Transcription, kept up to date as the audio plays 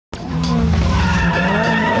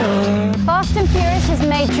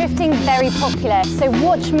drifting very popular, so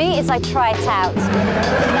watch me as I try it out.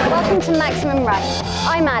 Welcome to Maximum Rush.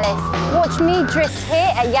 I'm Alice. Watch me drift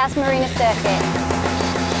here at Yas Marina Circuit.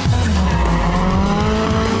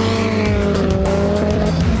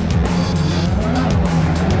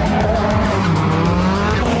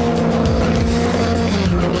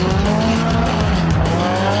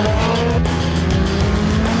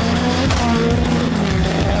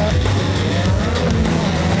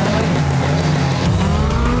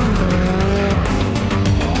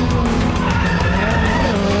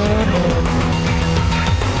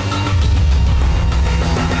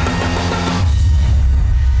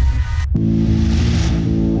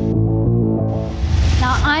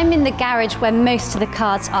 I'm in the garage where most of the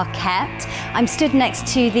cars are kept. I'm stood next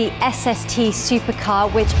to the SST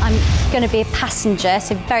supercar, which I'm going to be a passenger,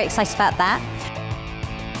 so very excited about that.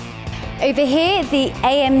 Over here, the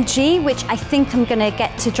AMG, which I think I'm going to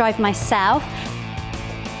get to drive myself.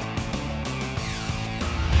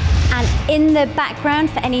 And in the background,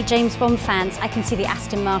 for any James Bond fans, I can see the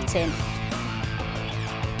Aston Martin.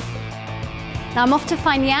 Now I'm off to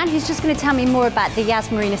find Jan, who's just going to tell me more about the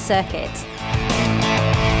Yas Marina Circuit.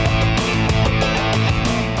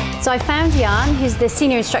 So I found Jan, who's the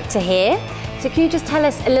senior instructor here. So can you just tell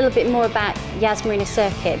us a little bit more about Yas Marina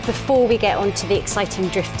Circuit before we get on to the exciting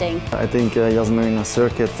drifting? I think Yas Marina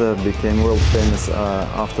Circuit became world famous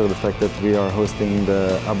after the fact that we are hosting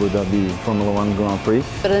the Abu Dhabi Formula 1 Grand Prix.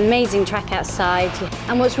 Got an amazing track outside.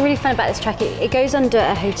 And what's really fun about this track, it goes under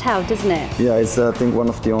a hotel, doesn't it? Yeah, it's I think one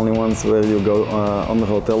of the only ones where you go under a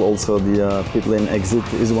hotel. Also the pit lane exit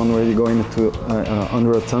is one where you go into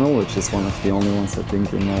under a tunnel, which is one of the only ones I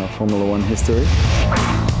think in Formula 1 history.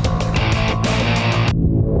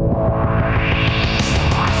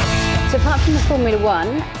 So apart from the Formula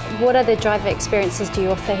 1, what other driver experiences do you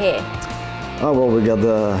offer here? Oh, well, we got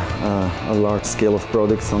a large scale of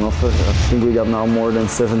products on offer. I think we got now more than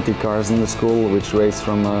 70 cars in the school, which race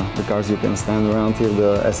from the cars you can stand around here,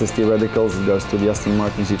 the SST Radicals, it goes to the Aston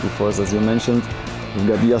Martin GT4s as you mentioned. We've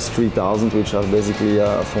got the Yas 3000, which are basically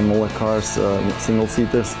Formula cars,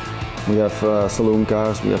 single-seaters. We have saloon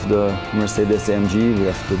cars, we have the Mercedes-AMG, we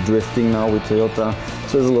have the drifting now with Toyota.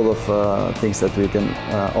 So there's a lot of things that we can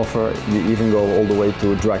offer. We even go all the way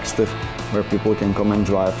to dragster, where people can come and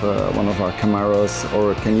drive one of our Camaros,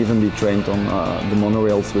 or can even be trained on the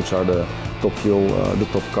monorails, which are the top fuel, the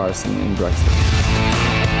top cars in dragster.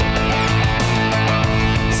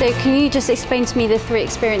 So can you just explain to me the 3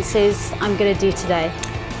 experiences I'm going to do today?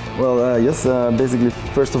 Well, yes, basically,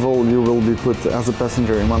 first of all, you will be put as a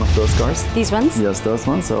passenger in one of those cars. These ones? Yes, those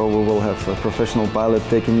ones. So we will have a professional pilot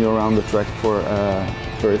taking you around the track for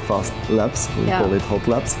very fast laps. We call it hot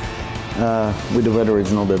laps. With the weather,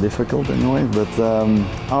 it's not that difficult anyway, but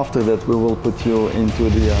after that, we will put you into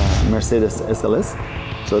the Mercedes SLS.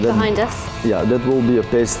 So that, behind us? Yeah, that will be a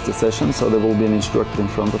paced session, so there will be an instructor in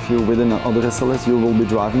front of you. Within other SLS, you will be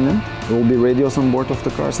driving them. There will be radios on board of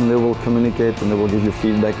the cars, and they will communicate and they will give you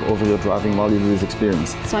feedback over your driving while you do this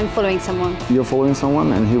experience. So I'm following someone? You're following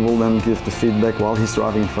someone, and he will then give the feedback while he's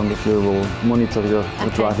driving in front of you. He will monitor your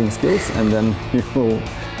driving skills, and then he will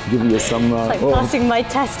give you some... it's like passing my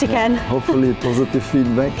test again. Hopefully positive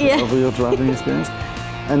feedback over your driving experience.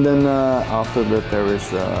 And then after that there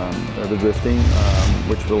is the drifting,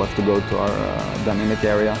 which will have to go to our dynamic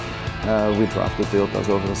area. We drive the Toyotas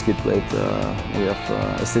over a skid plate. We have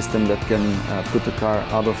a system that can put the car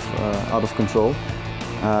out of control.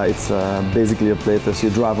 It's basically a plate. As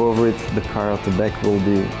you drive over it, the car at the back will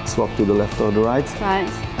be swapped to the left or the right. Right.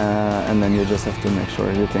 And then you just have to make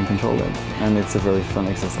sure you can control that. And it's a very fun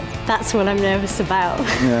exercise. That's what I'm nervous about.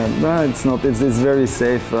 Yeah, no, it's not. It's very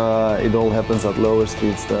safe. It all happens at lower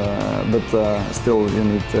speeds, but still you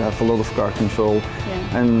need to have a lot of car control.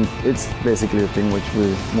 Yeah. And it's basically a thing which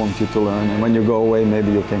we want you to learn. And when you go away,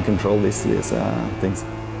 maybe you can control these things.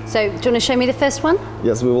 So, do you want to show me the first one?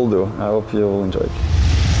 Yes, we will do. I hope you will enjoy it.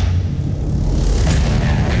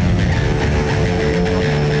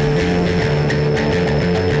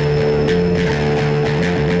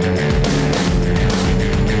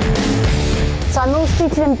 I'm all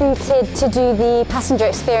suited and booted to do the passenger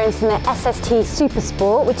experience in the SST Super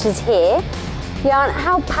Sport, which is here. Jan,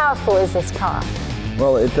 how powerful is this car?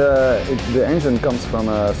 Well, the engine comes from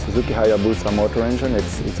a Suzuki Hayabusa motor engine.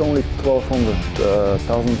 It's only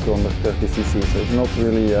 1,230 cc, so it's not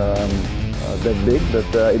really that big,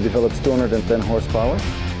 but it develops 210 horsepower.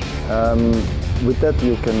 With that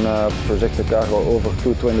you can project the car over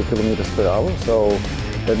 220 kilometers per hour, so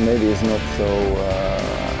that maybe is not so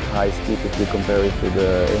high speed if you compare it to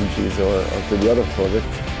the AMGs or to the other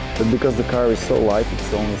projects. But because the car is so light,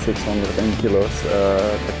 it's only 610 kilos,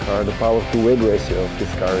 the power-to-weight ratio of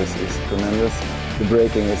this car is tremendous. The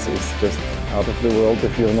braking is just out of the world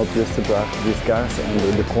if you're not used to drive these cars, and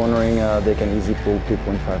the cornering, they can easily pull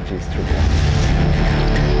 2.5 Gs through them.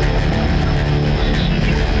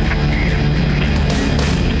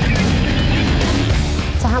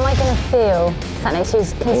 So how am I going to feel sat next to you,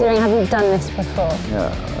 considering I haven't done this before?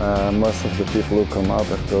 Yeah, most of the people who come out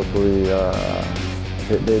are totally,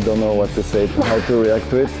 they don't know what to say, how to react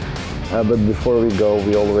to it. But before we go,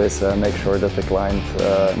 we always make sure that the client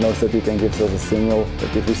knows that he can give us a signal,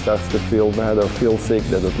 that if he starts to feel bad or feel sick,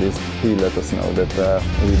 that at least he let us know that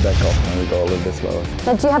we back off and we go a little bit slower.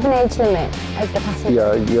 Now, do you have an age limit as the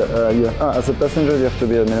passenger? Yeah, as a passenger you have to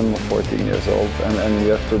be a minimum of 14 years old, and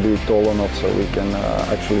you have to be tall enough so we can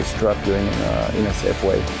actually strap you in a safe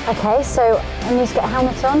way. Okay, so I need to get a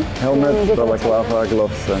helmet on? Helmet, balaclava,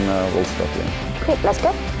 gloves, and we'll strap you in. Cool, let's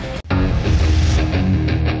go.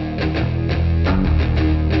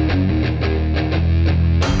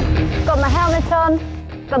 Got my helmet on,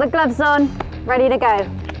 got the gloves on, ready to go.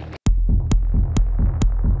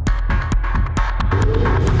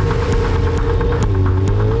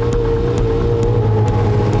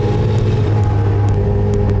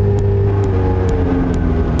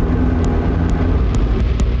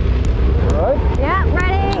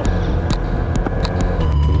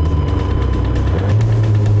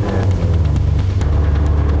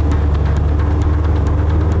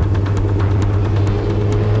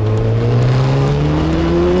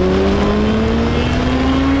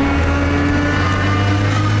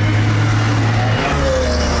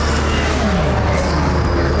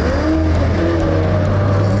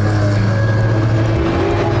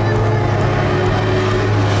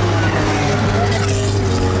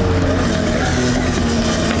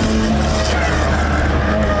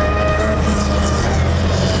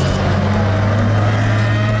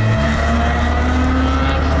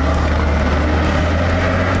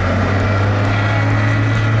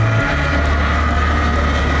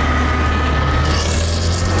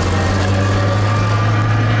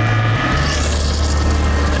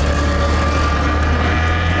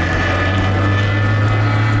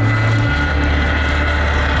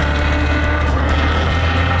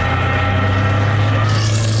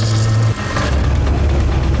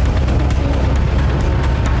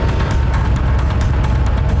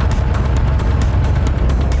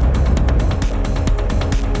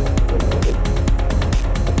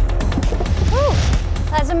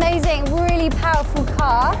 Amazing, really powerful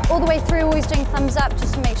car. All the way through, always doing thumbs up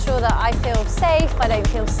just to make sure that I feel safe, I don't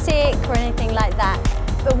feel sick or anything like that.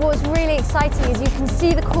 But what's really exciting is you can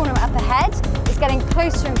see the corner up ahead. It's getting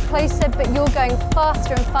closer and closer, but you're going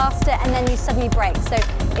faster and faster, and then you suddenly brake. So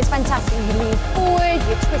it's fantastic. You lean forward,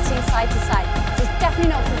 you're twisting side to side. So it's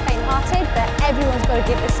definitely not for the faint-hearted, but everyone's got to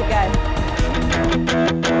give this a go.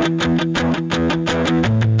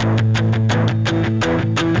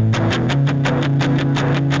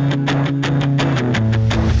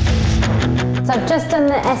 So I've just done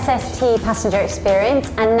the SST passenger experience,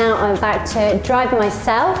 and now I'm about to drive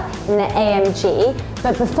myself in the AMG.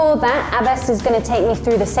 But before that, Abbas is going to take me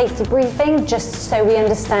through the safety briefing, just so we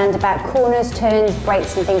understand about corners, turns,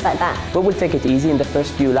 brakes and things like that. But we'll take it easy in the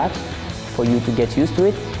first few laps for you to get used to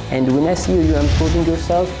it. And when I see you improving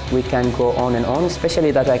yourself, we can go on and on,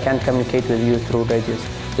 especially that I can communicate with you through radios.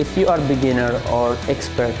 If you are beginner or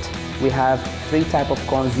expert, we have 3 types of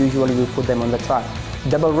cones. Usually we put them on the track.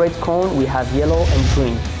 Double red cone, we have yellow and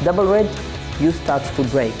green. Double red, you start to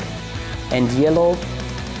brake, and yellow,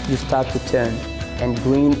 you start to turn, and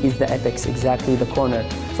green is the apex, exactly the corner.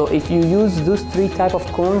 So if you use those 3 types of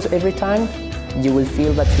cones every time, you will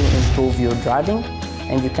feel that you improve your driving,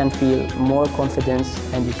 and you can feel more confidence,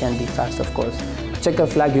 and you can be fast, of course. Checker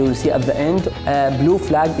flag you will see at the end. Blue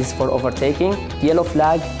flag is for overtaking. Yellow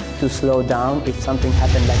flag to slow down if something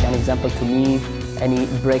happened, like an example to me, any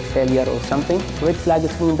brake failure or something. Red flag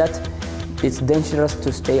is mean that it's dangerous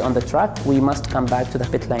to stay on the track. We must come back to the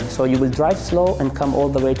pit lane. So you will drive slow and come all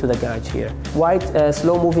the way to the garage here. White,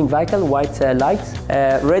 slow moving vehicle, white light.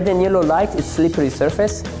 Red and yellow light is slippery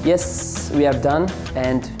surface. Yes, we are done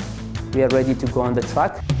and we are ready to go on the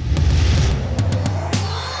track.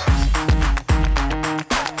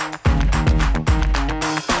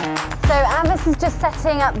 So Abbas is just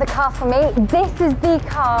setting up the car for me. This is the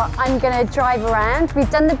car I'm going to drive around. We've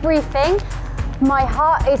done the briefing. My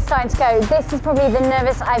heart is starting to go. This is probably the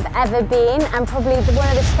nervous I've ever been, and probably one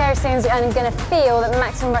of the scariest things I'm going to feel that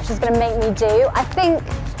Maximum Rush is going to make me do. I think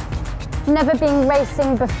never been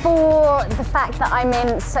racing before, the fact that I'm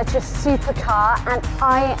in such a supercar and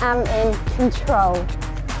I am in control.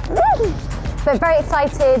 But very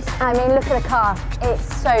excited. I mean, look at the car. It's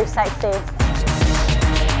so sexy.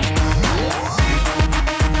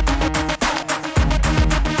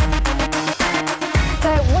 So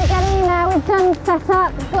we're getting in now, we've done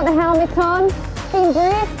setup, got the helmet on, been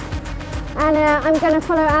briefed, and I'm going to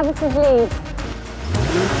follow Abbas's lead.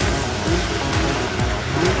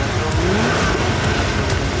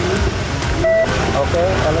 Okay,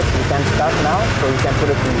 Alex, we can start now, so you can put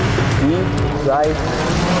it in D, drive,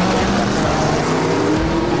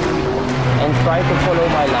 and try to follow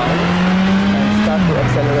my line, and start to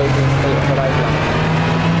accelerate and stay on the right line.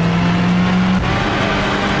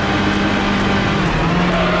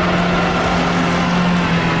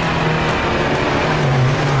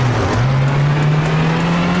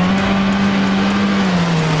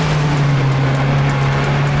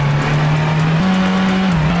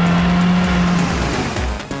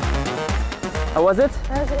 How was it?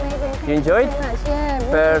 That was amazing. You enjoyed? Thank you so much. Yeah,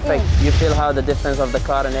 really Perfect. good. You feel how the difference of the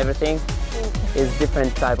car and everything is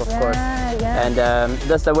different type of course. Yeah. And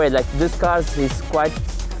that's the way, like this car is quite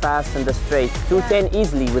fast and the straight. 210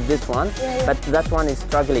 easily with this one, but that one is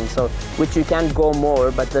struggling. So, which you can go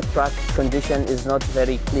more, but the track condition is not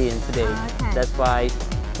very clean today. Okay. That's why,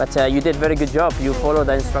 but you did very good job. You follow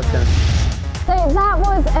the instructions. So that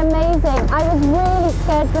was amazing. I was really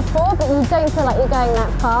scared before, but you don't feel like you're going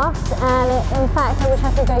that fast. And in fact, I wish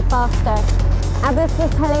I could go faster. Abbas was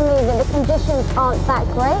telling me that the conditions aren't that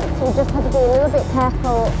great, so you just have to be a little bit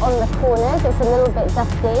careful on the corners. It's a little bit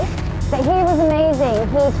dusty. But he was amazing.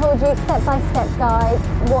 He told you step-by-step guide.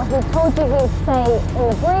 What he told you he'd say in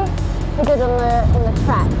the brief, he did on the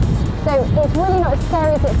track. So it's really not as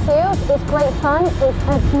scary as it feels. It's great fun. It's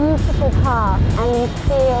a beautiful car and you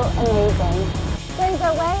feel amazing. Going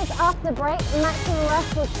our ways after the break, Max and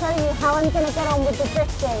Russ will show you how I'm going to get on with the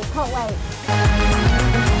drifting. Can't wait.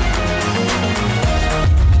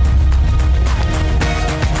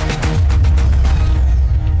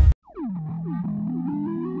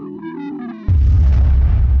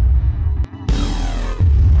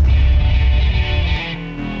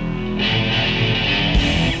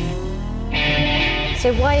 So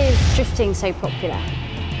why is drifting so popular?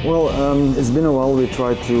 Well, it's been a while we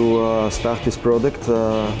tried to start this product.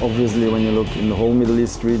 Obviously, when you look in the whole Middle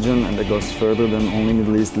East region, and it goes further than only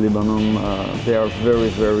Middle East, Lebanon, they are very,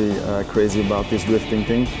 very crazy about this drifting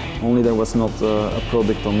thing. Only there was not a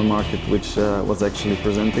product on the market which was actually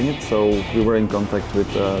presenting it. So we were in contact with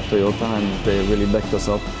Toyota and they really backed us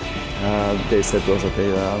up. They said to us,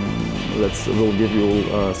 okay, we'll give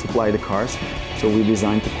you, supply the cars. So we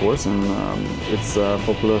designed the course, and it's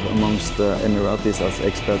popular amongst Emiratis as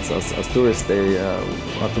expats, as tourists. They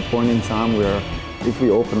at the point in time where if we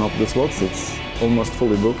open up the slots, it's almost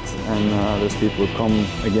fully booked, and there's people who come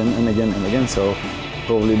again and again and again. So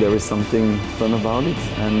probably there is something fun about it.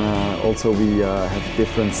 And also we have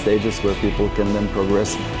different stages where people can then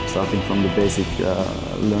progress, starting from the basic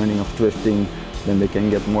learning of drifting. Then they can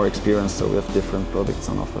get more experience. So we have different products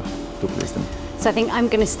on offer to please them. So I think I'm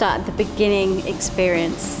going to start at the beginning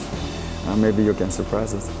experience. Maybe you can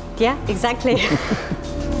surprise us. Yeah, exactly.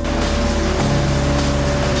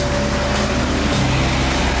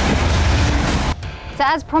 So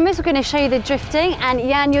as promised, we're going to show you the drifting, and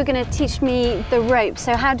Jan, you're going to teach me the rope.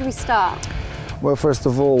 So how do we start? Well, first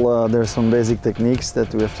of all, there's some basic techniques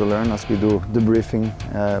that we have to learn as we do the briefing,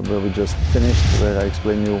 where we just finished, where I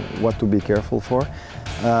explain you what to be careful for.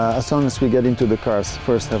 As soon as we get into the cars,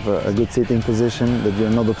 first have a good sitting position, that you're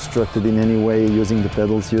not obstructed in any way using the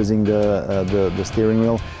pedals, using the steering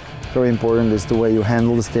wheel. Very important is the way you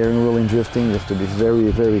handle the steering wheel in drifting. You have to be very,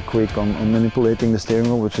 very quick on manipulating the steering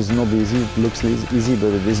wheel, which is not easy. It looks easy,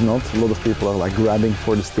 but it is not. A lot of people are like grabbing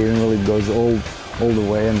for the steering wheel. It goes all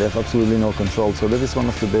the way, and they have absolutely no control. So that is one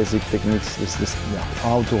of the basic techniques, is this,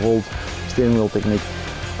 how to hold steering wheel technique.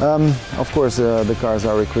 Of course, the cars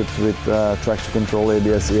are equipped with traction control,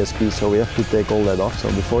 ABS, ESP, so we have to take all that off. So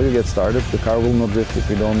before you get started, the car will not drift if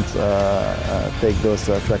we don't take those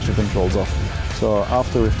traction controls off. So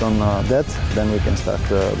after we've done that, then we can start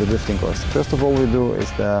the drifting course. First of all, we do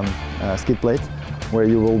is the skid plate, where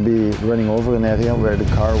you will be running over an area where the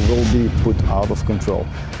car will be put out of control.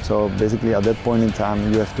 So basically at that point in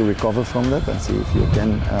time you have to recover from that and see if you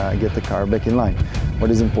can get the car back in line. What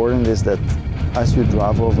is important is that as you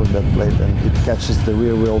drive over that plate and it catches the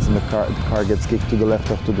rear wheels and the car gets kicked to the left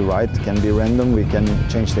or to the right, it can be random. We can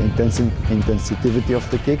change the intensity of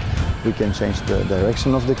the kick, we can change the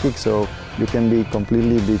direction of the kick, so you can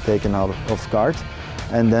completely taken out of guard.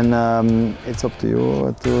 And then it's up to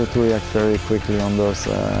you to react very quickly on those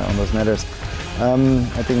matters.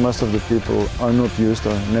 I think most of the people are not used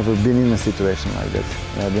or never been in a situation like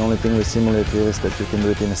that. The only thing we simulate here is that you can do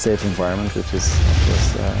it in a safe environment, which is of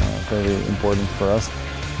course very important for us.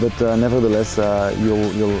 But nevertheless,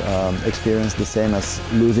 you'll experience the same as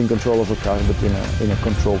losing control of a car, but in a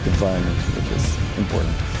controlled environment, which is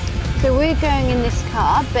important. So we're going in this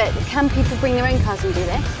car, but can people bring their own cars and do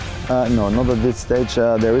this? No, not at this stage.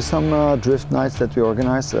 There is some drift nights that we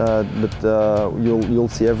organize, but you'll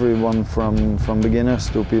see everyone from beginners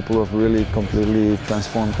to people who have really completely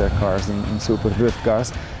transformed their cars in super drift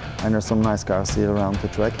cars. And there's some nice cars here around the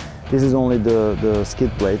track. This is only the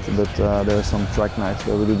skid plate, but there are some track nights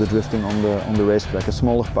where we do the drifting on the racetrack, a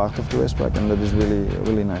smaller part of the racetrack, and that is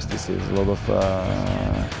really nice to see. There's a lot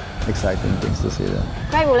of exciting things to see there.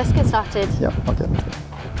 Great, well let's get started. Yeah, okay. Let's go.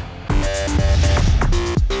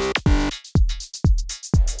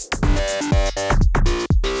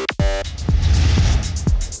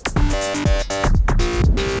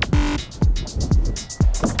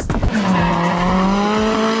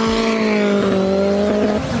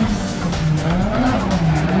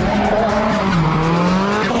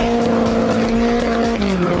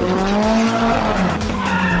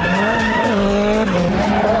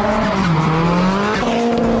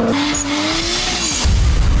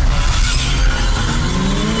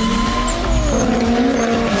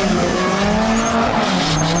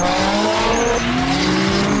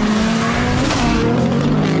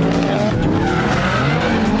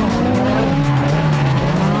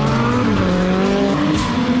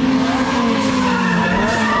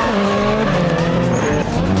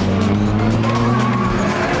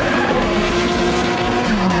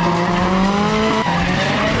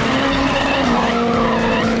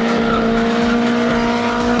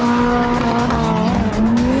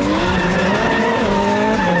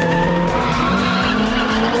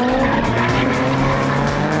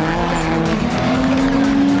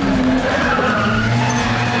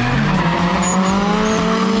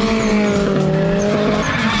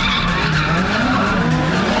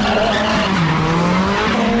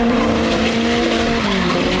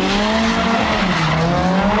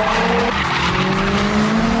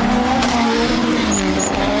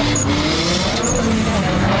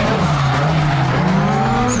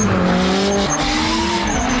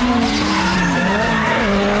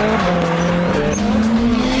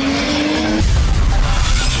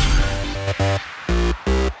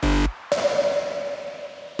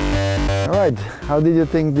 How did you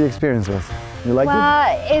think the experience was? You liked it?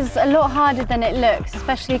 Well, it's a lot harder than it looks,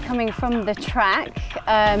 especially coming from the track.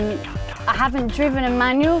 I haven't driven a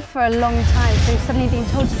manual for a long time, so suddenly being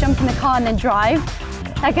told to jump in the car and then drive,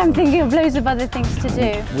 like I'm thinking of loads of other things to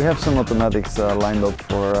do. We have some automatics lined up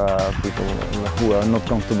for people who are not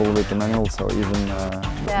comfortable with the manual, so even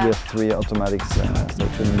we have 3 automatics, so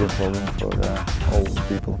it shouldn't be a problem for all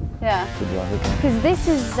people to drive it. Because this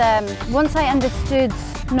is, once I understood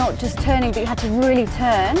not just turning, but you had to really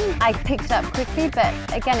turn, I picked it up quickly, but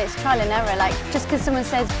again, it's trial and error. Like, just because someone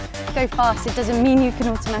says go fast, it doesn't mean you can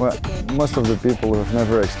automatically. Well, most of the people who have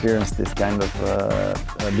never experienced this kind of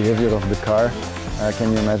behavior of the car,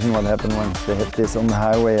 can you imagine what happened once they have this on the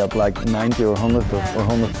highway at like 90 or 100 or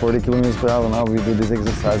 140 kilometers per hour? Now we do this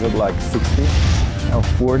exercise at like 60 or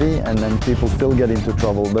 40, and then people still get into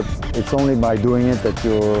trouble. But it's only by doing it that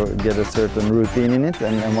you get a certain routine in it,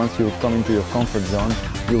 and once you come into your comfort zone,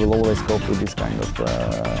 you will always cope with this kind of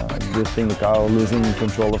drifting the car or losing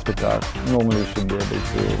control of the car. Normally you should be able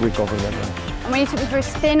to recover that. And when you took me for a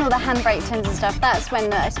spin, all the handbrake turns and stuff, that's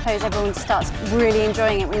when I suppose everyone starts really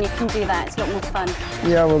enjoying it. When you can do that, it's a lot more fun.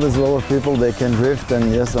 Yeah, well, there's a lot of people, they can drift,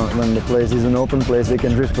 and yes, when the place is an open place, they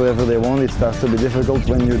can drift wherever they want. It starts to be difficult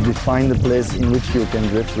when you define the place in which you can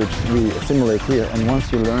drift, which we simulate here. And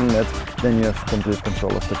once you learn that, then you have complete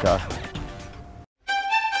control of the car.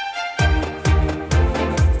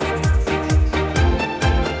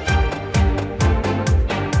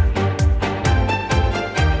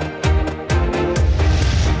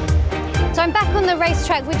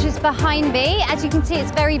 Racetrack, which is behind me. As you can see,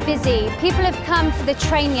 it's very busy. People have come for the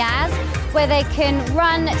Train Yas, where they can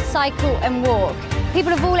run, cycle and walk.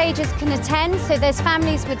 People of all ages can attend, so there's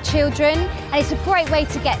families with children, and it's a great way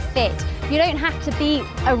to get fit. You don't have to be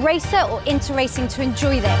a racer or into racing to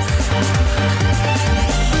enjoy this.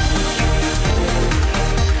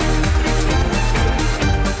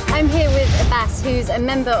 I'm here with Abbas, who's a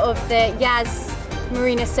member of the Yas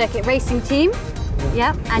Marina Circuit racing team.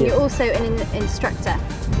 Yeah, and you're also an instructor.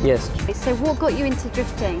 Yes. So what got you into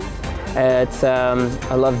drifting?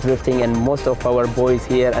 I love drifting, and most of our boys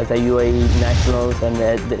here as a UAE nationals, and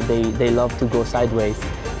they love to go sideways.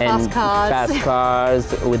 And Fast cars. Fast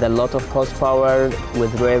cars with a lot of horsepower,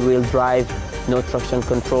 with rear-wheel drive. no traction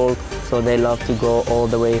control, so they love to go all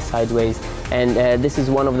the way sideways. And this is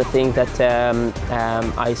one of the things that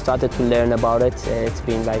I started to learn about it. It's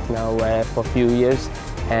been like now for a few years,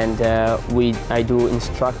 and I do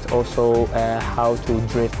instruct also how to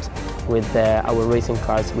drift with our racing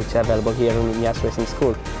cars, which are available here in Yas Racing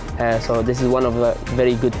School. So this is one of the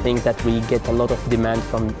very good things that we get a lot of demand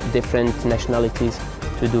from different nationalities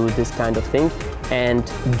to do this kind of thing. And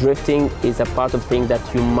drifting is a part of thing that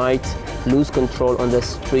you might lose control on the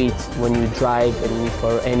street when you drive, and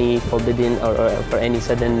for any forbidden or for any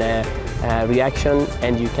sudden reaction,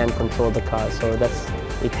 and you can control the car. So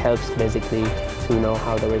it helps basically to know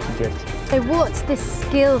how the way to drift. So what's the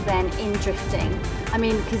skill then in drifting? I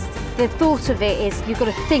mean, because the thought of it is you've got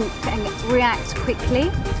to think and react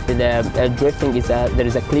quickly. Drifting is there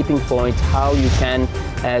is a clipping point, how you can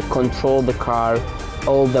control the car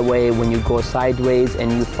all the way when you go sideways,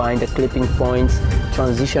 and you find the clipping points,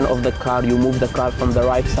 transition of the car, you move the car from the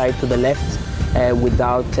right side to the left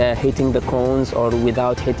without hitting the cones or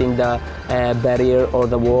without hitting the barrier or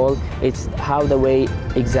the wall. It's how the way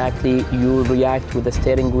exactly you react with the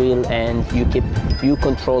steering wheel, and you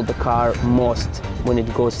control the car most when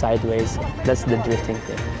it goes sideways. That's the drifting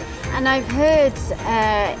thing. And I've heard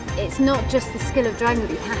it's not just the skill of driving,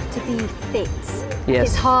 but you have to be fit. Yes,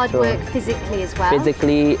 it's hard sure. work physically as well.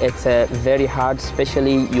 Physically, it's very hard,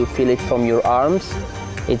 especially you feel it from your arms.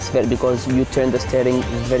 It's because you turn the steering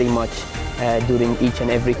very much during each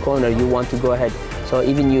and every corner. You want to go ahead. So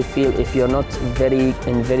even you feel, if you're not very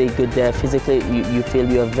good physically, you feel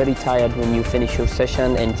you are very tired when you finish your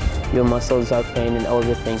session, and your muscles are pain and all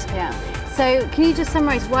the things. Yeah. So can you just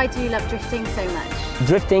summarize, why do you love drifting so much?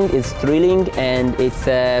 Drifting is thrilling, and it's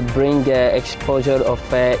bring exposure of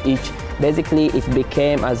each. Basically, it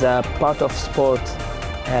became as a part of sport.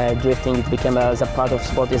 Drifting, it became as a part of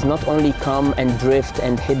sport. It's not only come and drift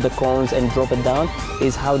and hit the cones and drop it down.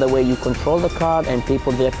 It's how the way you control the car, and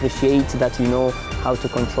people, they appreciate that you know how to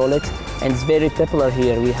control it. And it's very popular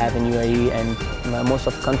here. We have in UAE, and most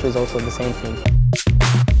of countries also the same thing.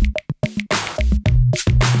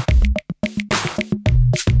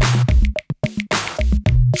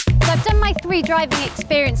 Three driving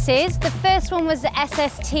experiences. The first one was the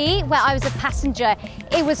SST, where I was a passenger.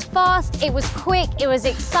 It was fast, it was quick, it was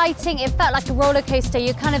exciting, it felt like a roller coaster.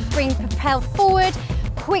 You're kind of being propelled forward,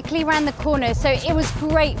 quickly around the corner, so it was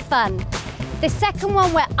great fun. The second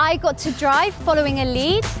one, where I got to drive following a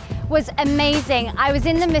lead, was amazing. I was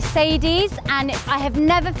in the Mercedes, and I have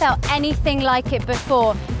never felt anything like it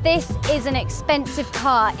before. This is an expensive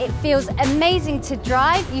car. It feels amazing to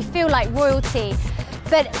drive. You feel like royalty.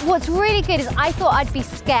 But what's really good is I thought I'd be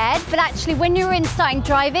scared, but actually when you're starting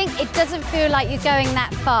driving, it doesn't feel like you're going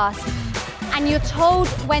that fast. And you're told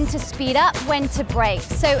when to speed up, when to brake.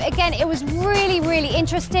 So again, it was really, really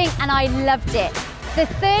interesting, and I loved it. The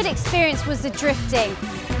third experience was the drifting.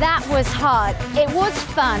 That was hard. It was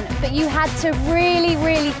fun, but you had to really,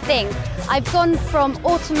 really think. I've gone from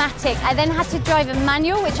automatic, I then had to drive a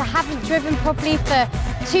manual, which I haven't driven properly for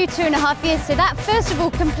 2.5 years. So that first of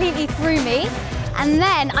all completely threw me. And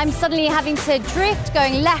then I'm suddenly having to drift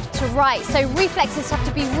going left to right. So reflexes have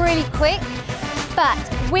to be really quick. But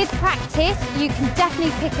with practice, you can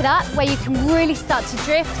definitely pick it up, where you can really start to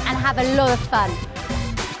drift and have a lot of fun.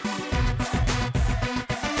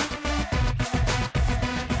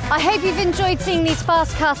 I hope you've enjoyed seeing these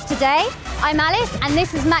fast casts today. I'm Alice, and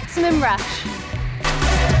this is Maximum Rush.